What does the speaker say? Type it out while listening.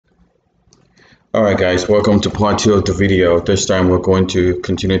Alright guys, welcome to part 2 of the video. This time we're going to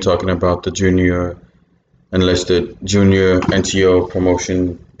continue talking about the junior enlisted junior NCO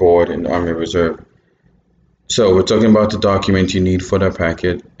promotion board in the Army Reserve. So we're talking about the document you need for that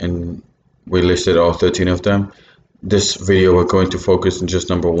packet, and we listed all 13 of them. This video we're going to focus on just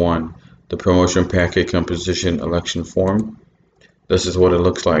number 1, the promotion packet composition election form. This is what it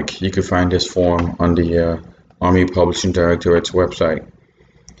looks like. You can find this form on the Army Publishing Directorate's website.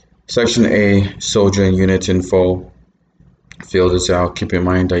 Section A, soldier and unit info. Fill this out. Keep in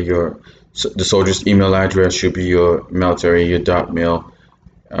mind that the soldier's email address should be your military, your .mil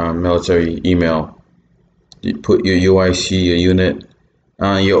military email. You put your UIC, your unit,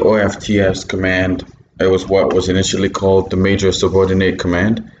 your OFTS command. It was what was initially called the Major Subordinate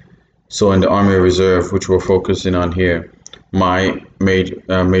Command. So in the Army Reserve, which we're focusing on here, my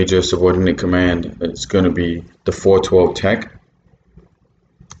Major Subordinate Command is going to be the 412 Tech.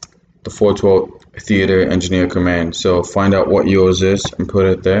 The 412 Theater Engineer Command. So find out what yours is and put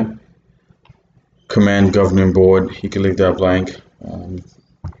it there. Command Governing Board, you can leave that blank.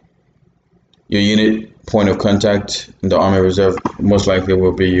 Your unit point of contact in the Army Reserve most likely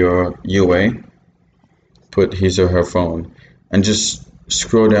will be your UA. Put his or her phone. And just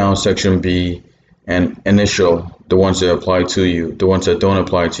scroll down section B and initial the ones that apply to you. The ones that don't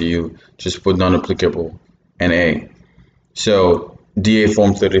apply to you, just put non-applicable and A. So DA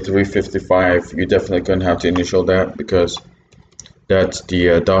Form 3355, you're definitely going to have to initial that because that's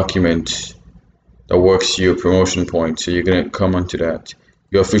the document that works your promotion point. So you're going to come onto that.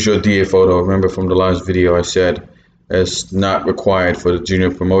 Your official DA photo, remember from the last video I said it's not required for the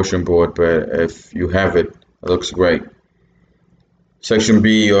junior promotion board, but if you have it, it looks great. Section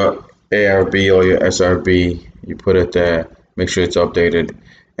B, your ARB or your SRB, you put it there, make sure it's updated.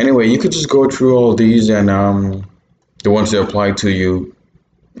 Anyway, you could just go through all these and the ones that apply to you,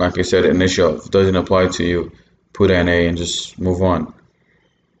 like I said, initial. If it doesn't apply to you, put NA and just move on.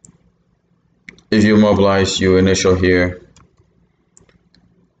 If you mobilize, you initial here.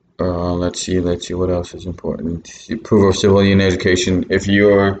 Let's see what else is important. Proof of civilian education. If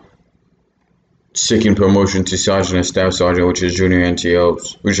you're seeking promotion to sergeant and staff sergeant, which is junior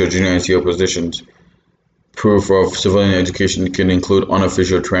NCOs, which are junior NCO positions, proof of civilian education can include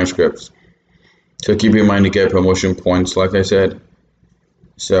unofficial transcripts. So keep in mind to get promotion points, like I said.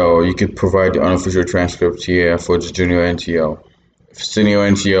 So you could provide the unofficial transcripts here for the junior NCO. Senior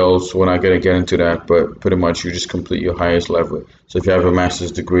NCOs, we're not going to get into that, but pretty much you just complete your highest level. So if you have a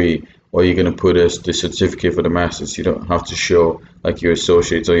master's degree, all you're going to put is the certificate for the master's. You don't have to show like your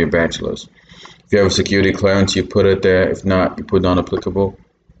associates or your bachelor's. If you have a security clearance, you put it there. If not, you put non-applicable.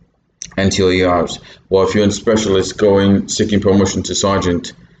 NCO. Well, if you're a specialist seeking promotion to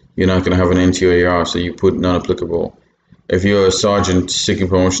sergeant, you're not going to have an NCO, so you put non-applicable. If you're a sergeant seeking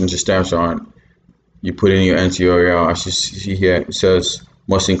promotion to staff sergeant, you put in your NCO. As you see here, it says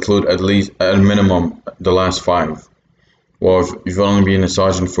must include at a minimum the last 5. Well, if you've only been a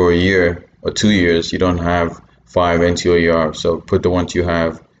sergeant for a year or 2 years, you don't have 5 NCO, so put the ones you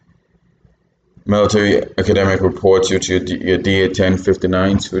have. Military academic reports, which are your DA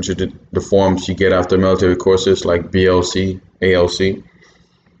 1059s, which are the forms you get after military courses like BLC, ALC.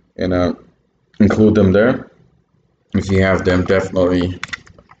 And include them there. If you have them, definitely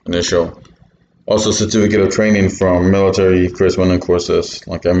initial. Also, certificate of training from military correspondent courses,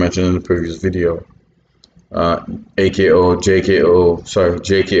 like I mentioned in the previous video. JKO,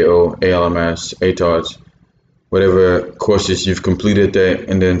 ALMS, ATARS, whatever courses you've completed there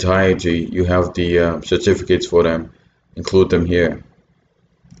in the entirety, you have the certificates for them. Include them here.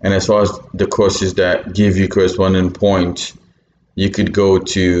 And as far as the courses that give you corresponding points, you could go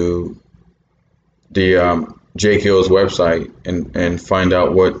to the JKO's website and find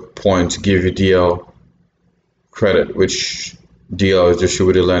out what points give you DL credit, which DL is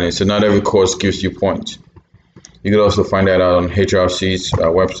distributed learning. So not every course gives you points. You could also find that out on HRC's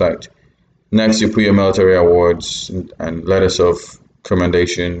website. Next, you put your military awards and letters of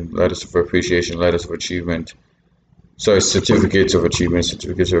commendation, letters of appreciation, letters of achievement. Sorry, certificates of achievement,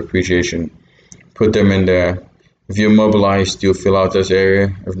 certificates of appreciation. Put them in there. If you're mobilized, you'll fill out this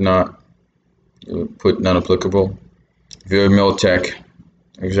area. If not, you'll put non-applicable. If you're a mil tech,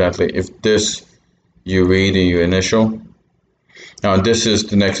 exactly. If this you read and you initial. Now this is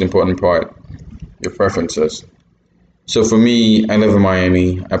the next important part, your preferences. So for me, I live in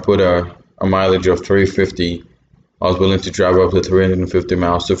Miami. I put a mileage of 350. I was willing to travel up to 350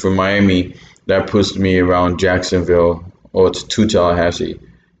 miles. So for Miami, that puts me around Jacksonville or to Tallahassee.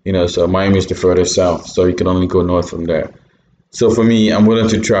 So Miami is the furthest south, so you can only go north from there. So for me, I'm willing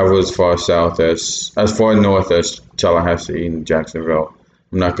to travel as far south as far north as Tallahassee and Jacksonville.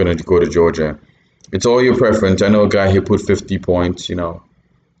 I'm not going to go to Georgia. It's all your preference. I know a guy who put 50 points, you know.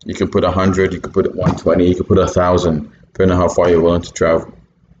 You could put 100, you could put 120, you could put 1,000, depending on how far you're willing to travel.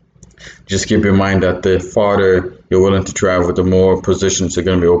 Just keep in mind that the farther you're willing to travel, the more positions are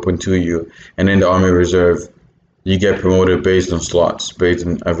going to be open to you. And in the Army Reserve, you get promoted based on slots, based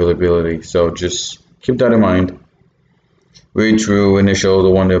on availability. So just keep that in mind. Read through initial, the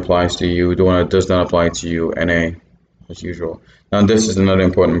one that applies to you, the one that does not apply to you, NA, as usual. Now this is another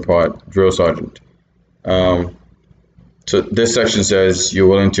important part, drill sergeant. So this section says you're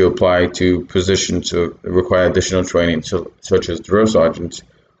willing to apply to positions to require additional training, such as drill sergeant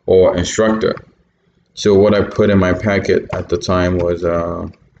or instructor. So what I put in my packet at the time was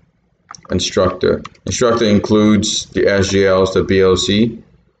instructor. Instructor includes the SGLs, the BLC,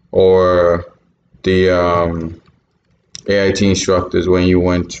 or the AIT instructors when you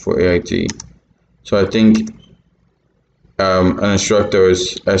went for AIT. So I think an instructor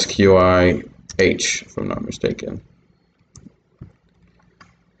is SQIH, if I'm not mistaken.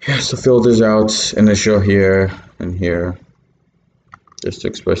 Yeah, so fill this out, initial here and here, just to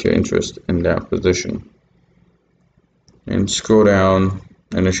express your interest in that position. And scroll down,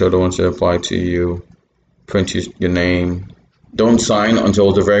 initial the ones that apply to you, print your name. Don't sign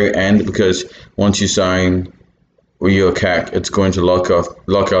until the very end, because once you sign with your CAC, it's going to lock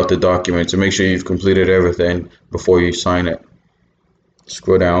out the document. So make sure you've completed everything before you sign it.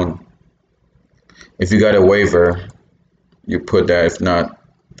 Scroll down. If you got a waiver, you put that. If not,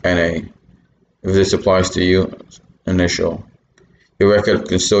 NA. If this applies to you, initial. Your record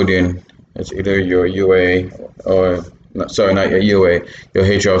custodian is either your UA or, not your UA, your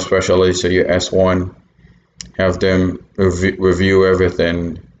HR specialist, or your S1. Have them review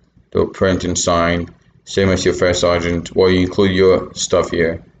everything. They'll print and sign. Same as your first sergeant. Well, you include your stuff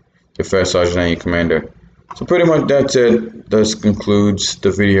here. Your first sergeant and your commander. So pretty much that's it. This concludes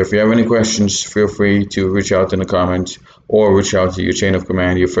the video. If you have any questions, feel free to reach out in the comments or reach out to your chain of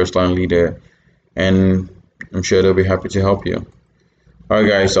command, your first line leader, and I'm sure they'll be happy to help you. Alright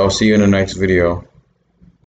guys, I'll see you in the next video.